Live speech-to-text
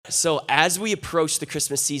So as we approach the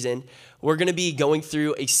Christmas season, we're going to be going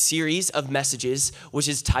through a series of messages which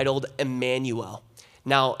is titled Emmanuel.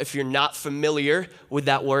 Now, if you're not familiar with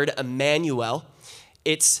that word, Emmanuel,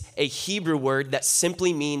 it's a Hebrew word that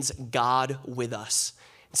simply means God with us.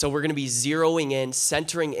 So we're going to be zeroing in,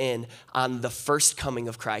 centering in on the first coming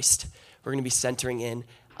of Christ. We're going to be centering in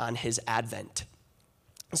on his advent.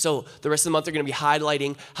 So the rest of the month, they're going to be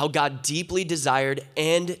highlighting how God deeply desired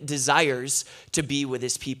and desires to be with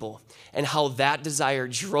his people, and how that desire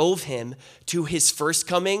drove him to his first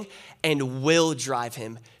coming and will drive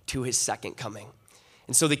him to his second coming.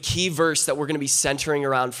 And so the key verse that we're going to be centering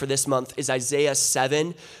around for this month is Isaiah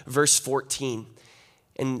 7, verse 14.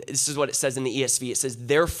 And this is what it says in the ESV. It says,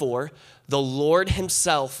 "Therefore, the Lord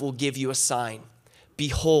himself will give you a sign.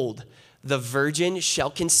 Behold, the virgin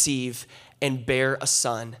shall conceive and bear a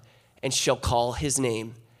son, and shall call his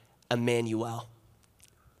name Emmanuel."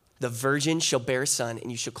 The virgin shall bear a son,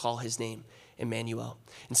 and you shall call his name Emmanuel.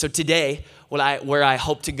 And so today, where I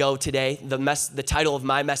hope to go today, the title of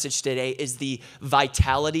my message today is the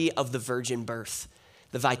vitality of the virgin birth.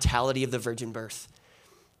 The vitality of the virgin birth.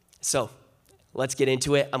 So let's get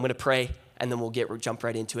into it. I'm going to pray, and then we'll jump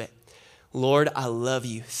right into it. Lord, I love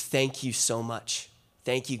you. Thank you so much.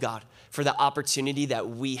 Thank you, God, for the opportunity that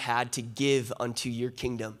we had to give unto your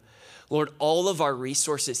kingdom. Lord, all of our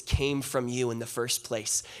resources came from you in the first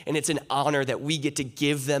place, and it's an honor that we get to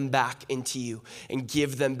give them back into you and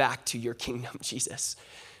give them back to your kingdom, Jesus.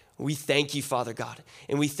 We thank you, Father God,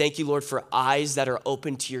 and we thank you, Lord, for eyes that are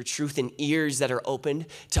open to your truth and ears that are opened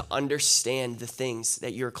to understand the things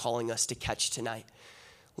that you're calling us to catch tonight.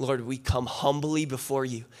 Lord, we come humbly before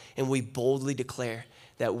you, and we boldly declare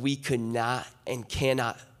that we could not and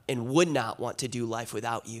cannot and would not want to do life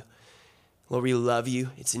without you. Lord, we love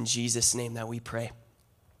you. It's in Jesus' name that we pray.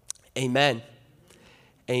 Amen.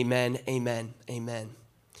 Amen, amen, amen.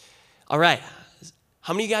 All right.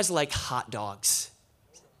 How many of you guys like hot dogs?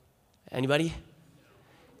 Anybody?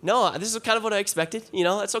 No, this is kind of what I expected. You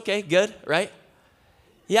know, that's okay. Good, right?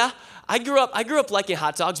 Yeah, I grew up liking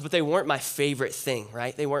hot dogs, but they weren't my favorite thing,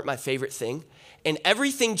 right? They weren't my favorite thing. And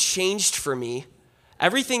everything changed for me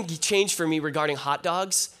regarding hot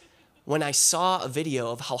dogs when I saw a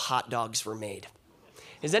video of how hot dogs were made.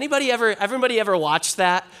 Has everybody ever watched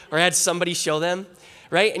that or had somebody show them,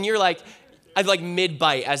 right? And you're like, I'd like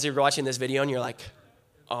mid-bite as you're watching this video and you're like,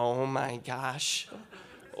 oh my gosh,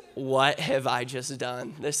 what have I just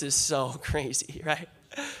done? This is so crazy, right?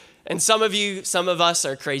 And some of us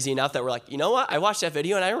are crazy enough that we're like, you know what? I watched that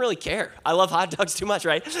video and I don't really care. I love hot dogs too much,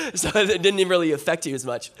 right? So it didn't even really affect you as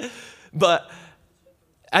much. But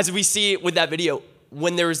as we see with that video,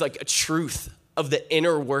 when there was like a truth of the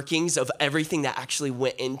inner workings of everything that actually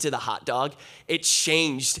went into the hot dog, it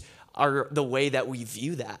changed the way that we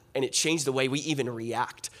view that. And it changed the way we even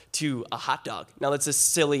react to a hot dog. Now, that's a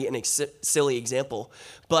silly example.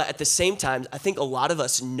 But at the same time, I think a lot of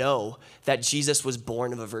us know that Jesus was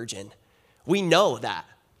born of a virgin. We know that,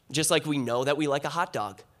 just like we know that we like a hot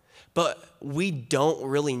dog. But we don't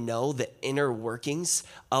really know the inner workings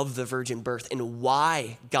of the virgin birth and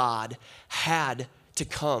why God had to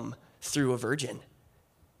come through a virgin.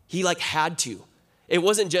 He had to. It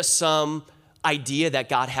wasn't just some idea that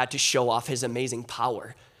God had to show off his amazing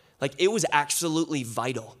power. It was absolutely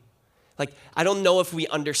vital. I don't know if we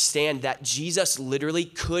understand that Jesus literally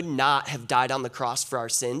could not have died on the cross for our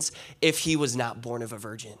sins if he was not born of a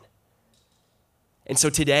virgin. And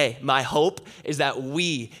so today, my hope is that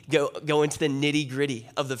we go into the nitty-gritty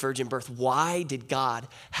of the virgin birth. Why did God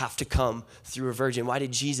have to come through a virgin? Why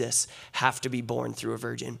did Jesus have to be born through a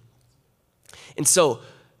virgin? And so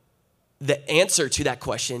the answer to that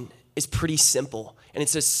question is pretty simple. And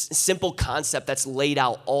it's a simple concept that's laid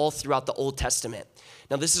out all throughout the Old Testament.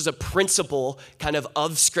 Now, this is a principle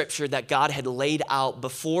of Scripture that God had laid out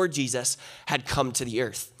before Jesus had come to the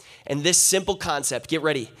earth. And this simple concept, get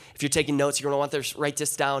ready. If you're taking notes, you're going to want to write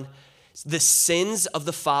this down. The sins of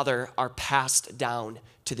the father are passed down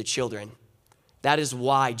to the children. That is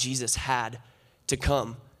why Jesus had to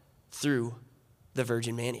come through the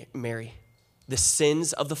Virgin Mary. The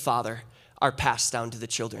sins of the father are passed down to the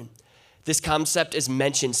children. This concept is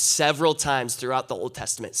mentioned several times throughout the Old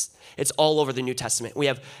Testament. It's all over the New Testament. We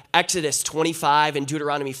have Exodus 25 and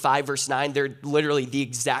Deuteronomy 5, verse 9. They're literally the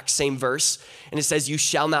exact same verse. And it says, "You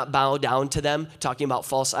shall not bow down to them," talking about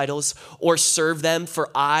false idols, "or serve them,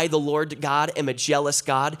 for I, the Lord God, am a jealous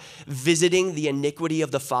God, visiting the iniquity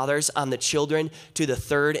of the fathers on the children to the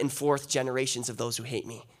third and fourth generations of those who hate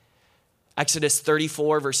me." Exodus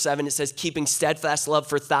 34, verse 7, it says, keeping steadfast love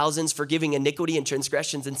for thousands, forgiving iniquity and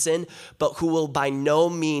transgressions and sin, but who will by no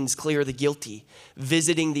means clear the guilty,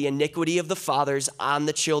 visiting the iniquity of the fathers on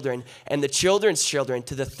the children and the children's children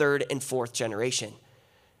to the third and fourth generation.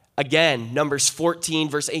 Again, Numbers 14,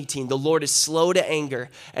 verse 18, the Lord is slow to anger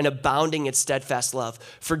and abounding in steadfast love,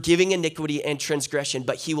 forgiving iniquity and transgression,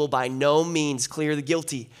 but he will by no means clear the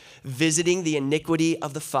guilty, visiting the iniquity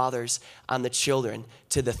of the fathers on the children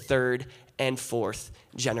to the third and fourth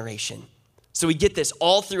generation. So we get this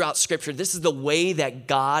all throughout Scripture. This is the way that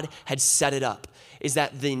God had set it up, is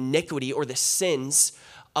that the iniquity or the sins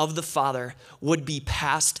of the father would be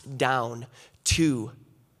passed down to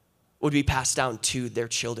their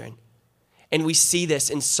children. And we see this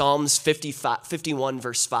in Psalms 51,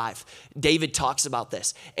 verse 5. David talks about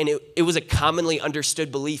this. And it was a commonly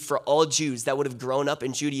understood belief for all Jews that would have grown up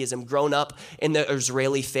in Judaism, grown up in the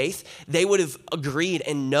Israeli faith. They would have agreed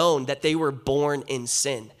and known that they were born in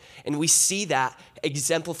sin. And we see that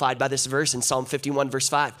exemplified by this verse in Psalm 51, verse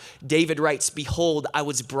 5. David writes, behold, I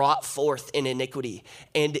was brought forth in iniquity,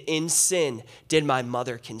 and in sin did my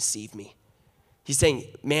mother conceive me. He's saying,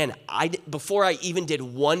 man, before I even did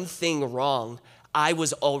one thing wrong, I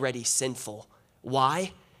was already sinful.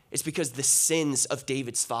 Why? It's because the sins of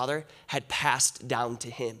David's father had passed down to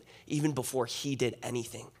him even before he did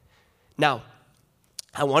anything. Now,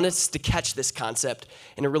 I want us to catch this concept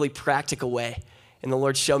in a really practical way. And the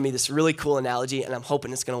Lord showed me this really cool analogy, and I'm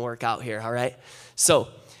hoping it's going to work out here, all right? So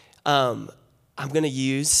I'm going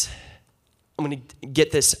to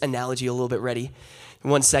get this analogy a little bit ready in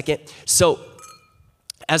 1 second. So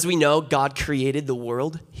as we know, God created the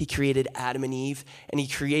world. He created Adam and Eve, and he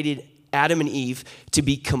created Adam and Eve to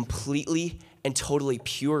be completely and totally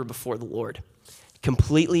pure before the Lord.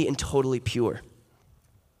 Completely and totally pure.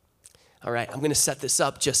 All right, I'm going to set this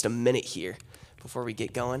up just a minute here before we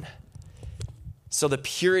get going. So the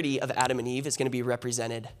purity of Adam and Eve is going to be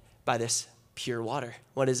represented by this pure water.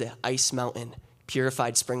 What is it? Ice mountain,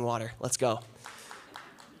 purified spring water. Let's go.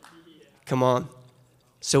 Come on.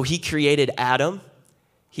 So he created Adam.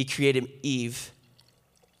 He created Eve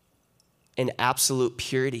in absolute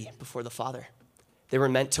purity before the Father. They were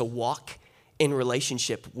meant to walk in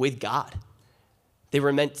relationship with God. They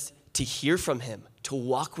were meant to hear from him, to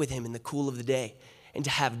walk with him in the cool of the day, and to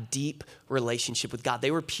have deep relationship with God.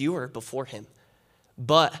 They were pure before him.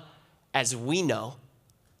 But as we know,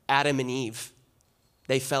 Adam and Eve,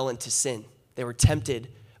 they fell into sin. They were tempted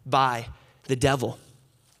by the devil.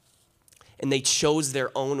 And they chose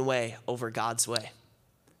their own way over God's way.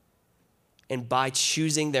 And by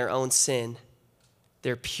choosing their own sin,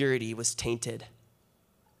 their purity was tainted.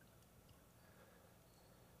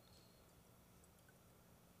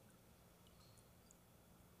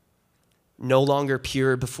 No longer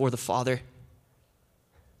pure before the Father.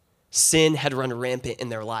 Sin had run rampant in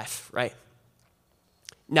their life, right?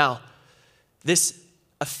 Now, this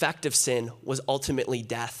effect of sin was ultimately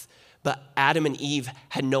death, but Adam and Eve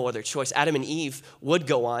had no other choice. Adam and Eve would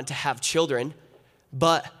go on to have children,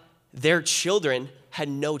 but their children had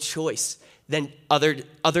no choice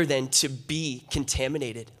other than to be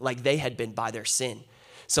contaminated like they had been by their sin.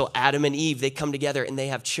 So Adam and Eve, they come together and they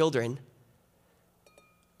have children,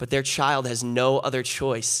 but their child has no other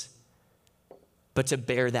choice but to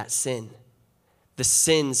bear that sin. The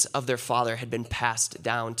sins of their father had been passed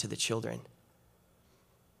down to the children.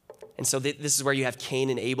 And so this is where you have Cain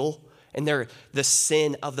and Abel, and the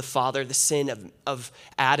sin of the father, the sin of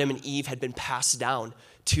Adam and Eve had been passed down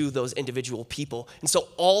to those individual people. And so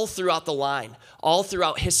all throughout the line, all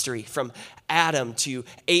throughout history, from Adam to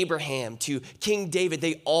Abraham to King David,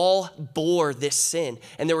 they all bore this sin.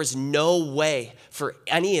 And there was no way for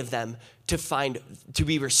any of them to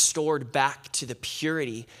be restored back to the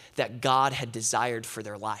purity that God had desired for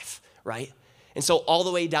their life, right? And so all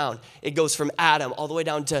the way down, it goes from Adam, all the way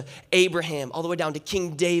down to Abraham, all the way down to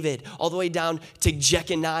King David, all the way down to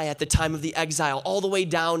Jeconiah at the time of the exile, all the way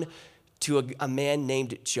down to a man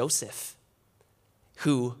named Joseph,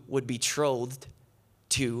 who would be betrothed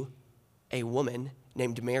to a woman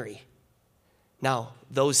named Mary. Now,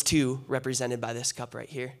 those two represented by this cup right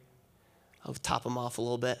here. I'll top them off a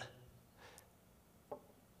little bit.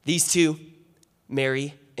 These two,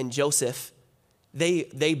 Mary and Joseph,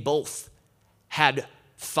 they both had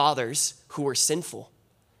fathers who were sinful.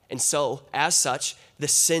 And so, as such, the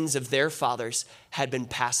sins of their fathers had been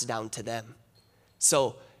passed down to them.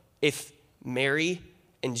 So, if Mary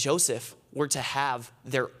and Joseph were to have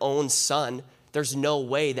their own son, there's no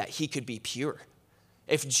way that he could be pure.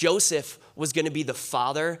 If Joseph was going to be the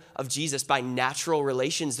father of Jesus by natural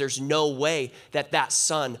relations, there's no way that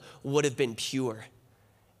son would have been pure.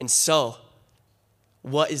 And so,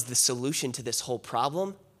 what is the solution to this whole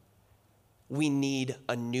problem? We need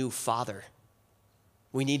a new father.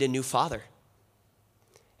 We need a new father.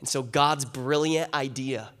 And so God's brilliant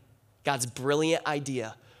idea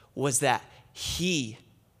was that he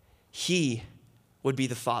would be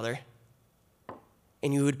the father,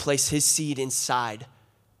 and you would place his seed inside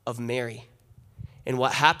of Mary. And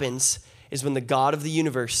what happens is when the God of the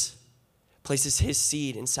universe places his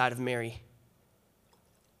seed inside of Mary,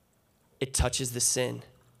 it touches the sin,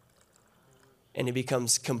 and it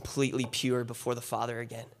becomes completely pure before the Father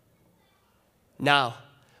again. Now,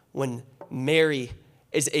 when Mary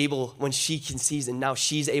is able, when she conceives and now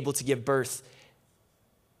she's able to give birth,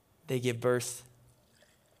 they give birth,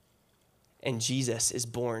 and Jesus is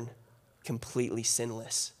born completely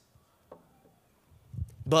sinless.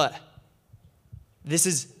 But this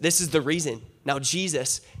is the reason. Now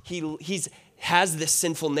Jesus, he has this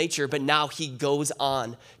sinful nature, but now he goes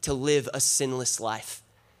on to live a sinless life.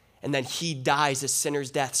 And then he dies a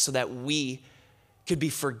sinner's death so that we could be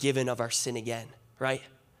forgiven of our sin again, right?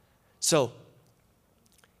 So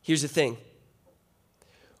here's the thing.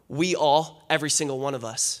 We all, every single one of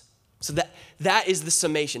us, so that is the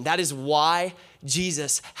summation. That is why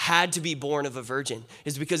Jesus had to be born of a virgin,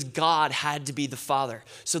 is because God had to be the Father,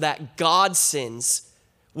 so that God's sins,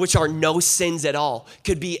 which are no sins at all,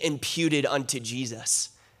 could be imputed unto Jesus.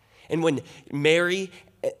 And when Mary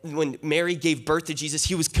gave birth to Jesus,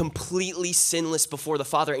 he was completely sinless before the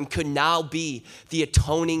Father and could now be the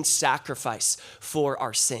atoning sacrifice for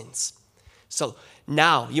our sins. So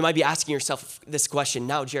now you might be asking yourself this question,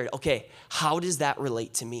 now, Jared, okay, how does that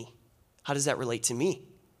relate to me? How does that relate to me?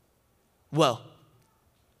 Well,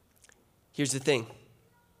 here's the thing.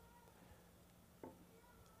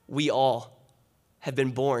 We all have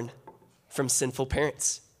been born from sinful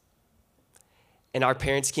parents. And our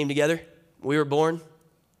parents came together, we were born,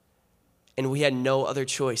 and we had no other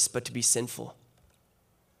choice but to be sinful.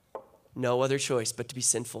 No other choice but to be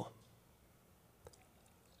sinful.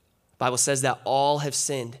 The Bible says that all have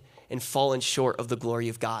sinned and fallen short of the glory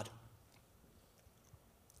of God.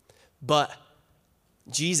 But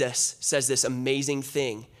Jesus says this amazing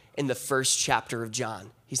thing in the first chapter of John.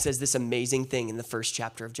 He says this amazing thing in the first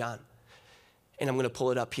chapter of John. And I'm going to pull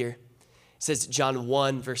it up here. It says, John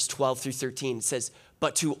 1, verse 12 through 13. It says,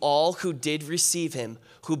 but to all who did receive him,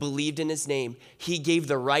 who believed in his name, he gave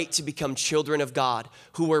the right to become children of God,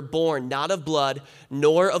 who were born not of blood,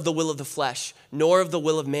 nor of the will of the flesh, nor of the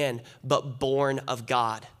will of man, but born of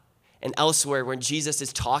God. And elsewhere, when Jesus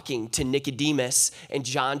is talking to Nicodemus in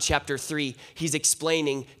John chapter 3, he's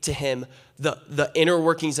explaining to him the inner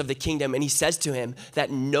workings of the kingdom. And he says to him that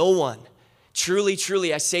no one, truly,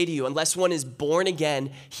 truly, I say to you, unless one is born again,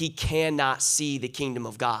 he cannot see the kingdom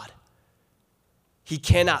of God. He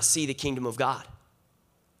cannot see the kingdom of God.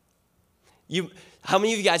 How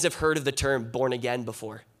many of you guys have heard of the term born again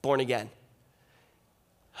before? Born again.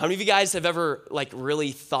 How many of you guys have ever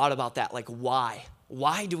really thought about that? Why?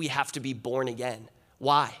 Why do we have to be born again?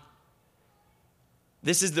 Why?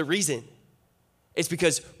 This is the reason. It's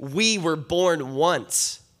because we were born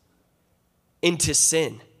once into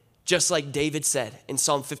sin. Just like David said in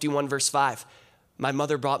Psalm 51, verse 5, my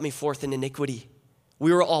mother brought me forth in iniquity.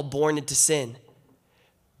 We were all born into sin.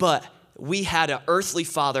 But we had an earthly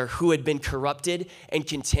father who had been corrupted and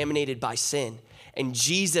contaminated by sin. And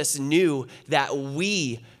Jesus knew that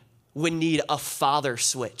we would need a father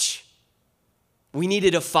switch. We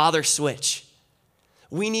needed a father switch.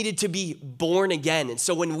 We needed to be born again. And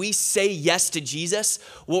so when we say yes to Jesus,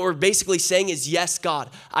 what we're basically saying is, yes, God,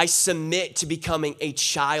 I submit to becoming a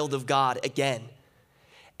child of God again.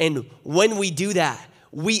 And when we do that,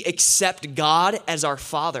 we accept God as our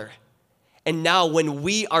Father. And now when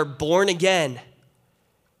we are born again,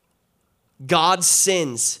 God's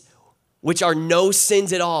sins, which are no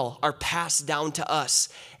sins at all, are passed down to us.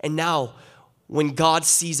 And now when God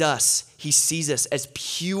sees us, he sees us as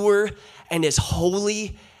pure and as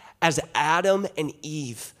holy as Adam and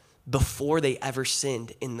Eve before they ever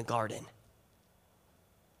sinned in the garden.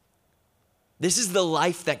 This is the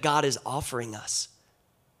life that God is offering us.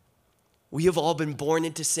 We have all been born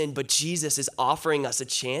into sin, but Jesus is offering us a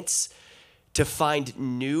chance to find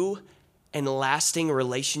new and lasting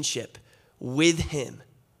relationship with him,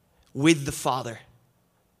 with the Father.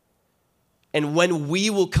 And when we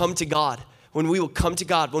will come to God, when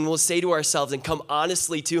we'll say to ourselves and come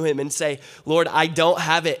honestly to him and say, Lord, I don't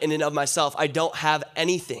have it in and of myself. I don't have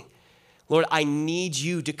anything. Lord, I need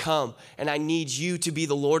you to come and I need you to be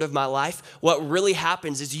the Lord of my life. What really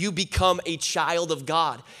happens is you become a child of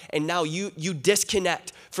God, and now you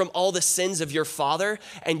disconnect from all the sins of your father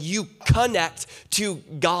and you connect to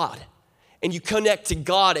God. and you connect to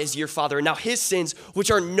God as your Father. And now his sins, which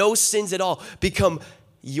are no sins at all, become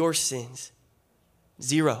your sins.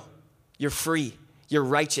 Zero. You're free. You're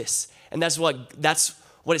righteous. And that's what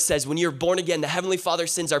it says. When you're born again, the Heavenly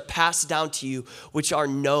Father's sins are passed down to you, which are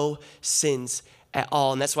no sins at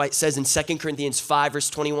all. And that's why it says in 2 Corinthians 5, verse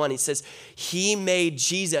 21, it says, he made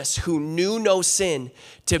Jesus, who knew no sin,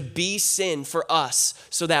 to be sin for us,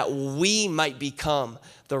 so that we might become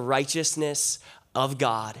the righteousness of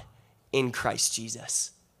God in Christ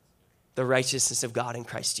Jesus. The righteousness of God in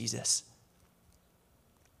Christ Jesus.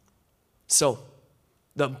 So,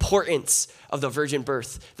 the importance of the virgin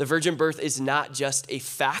birth. The virgin birth is not just a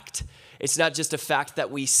fact. It's not just a fact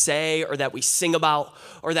that we say or that we sing about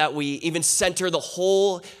or that we even center the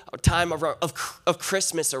whole time of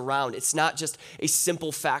Christmas around. It's not just a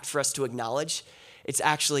simple fact for us to acknowledge. It's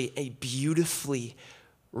actually a beautifully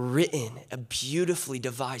written, a beautifully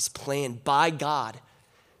devised plan by God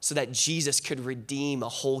so that Jesus could redeem a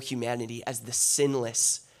whole humanity as the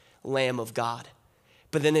sinless Lamb of God.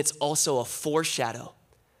 But then it's also a foreshadow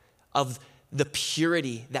of the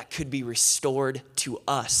purity that could be restored to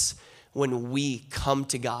us when we come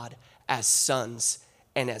to God as sons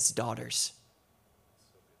and as daughters.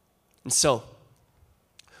 And so,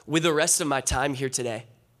 with the rest of my time here today,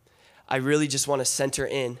 I really just want to center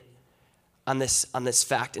in on this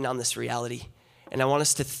fact and on this reality. And I want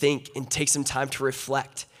us to think and take some time to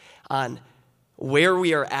reflect on where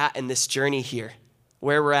we are at in this journey here,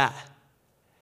 where we're at.